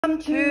Come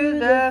to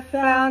the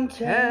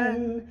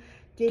fountain,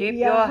 dip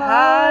your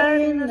heart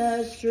in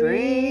the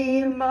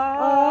stream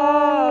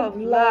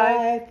of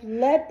life.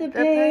 Let the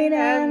pain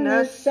and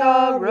the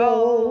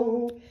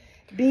sorrow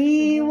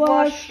be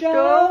washed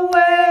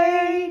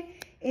away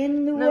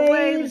in the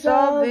waves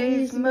of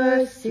His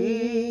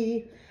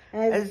mercy,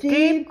 as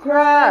deep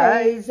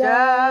cries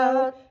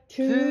out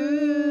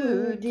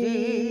to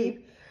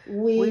deep.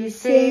 We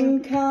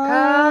sing,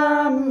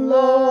 "Come,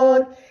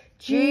 Lord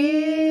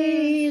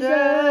Jesus,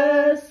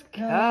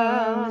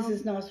 come." This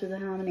is nice with the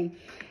harmony.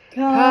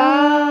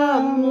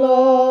 Come,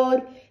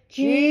 Lord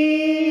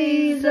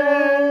Jesus,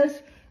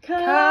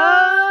 come.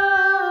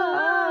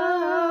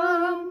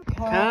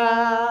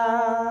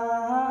 Come,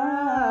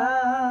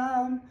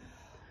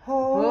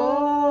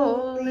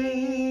 Holy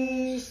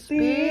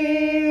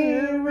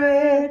Spirit,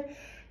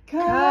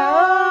 come.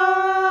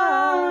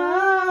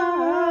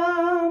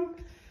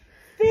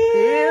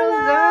 Fill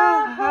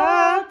our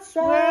hearts,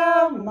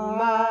 our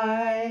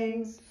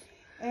minds,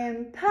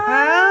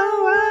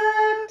 empowered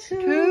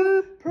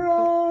to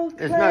proclaim.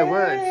 There's no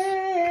words.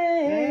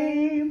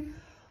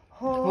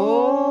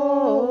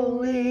 Holy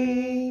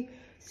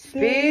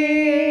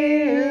Spirit,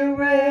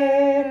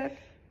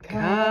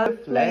 come,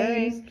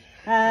 flames,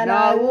 and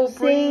I will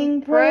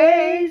sing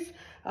praise.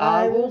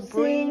 I will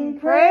sing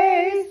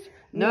praise.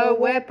 No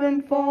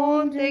weapon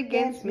formed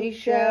against me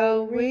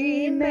shall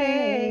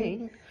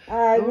remain.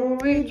 I will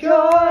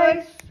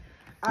rejoice.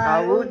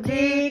 I will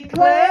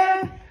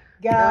declare,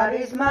 God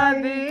is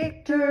my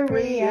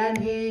victory, and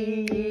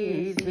He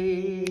is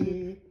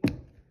He.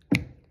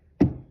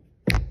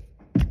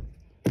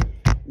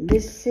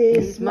 This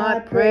is my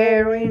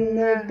prayer in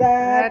the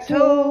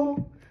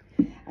battle,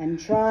 and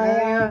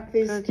triumph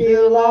is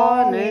still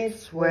on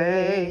its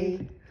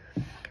way.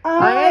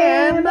 I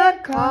am a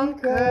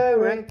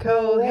conqueror and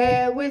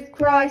co-heir with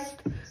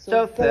Christ,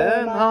 so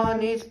firm on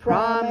His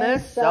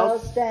promise I'll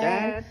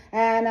stand,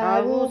 and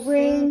I will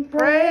bring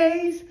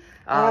praise.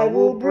 I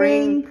will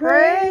bring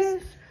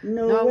praise.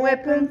 No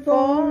weapon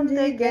formed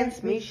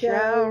against me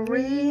shall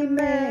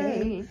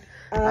remain.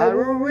 I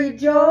will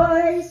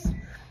rejoice.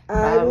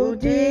 I will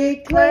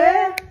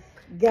declare,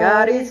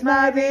 God is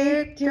my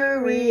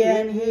victory,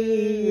 and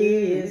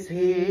He is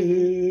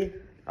He.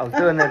 I was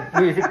doing the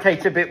music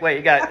teacher bit where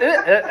you go,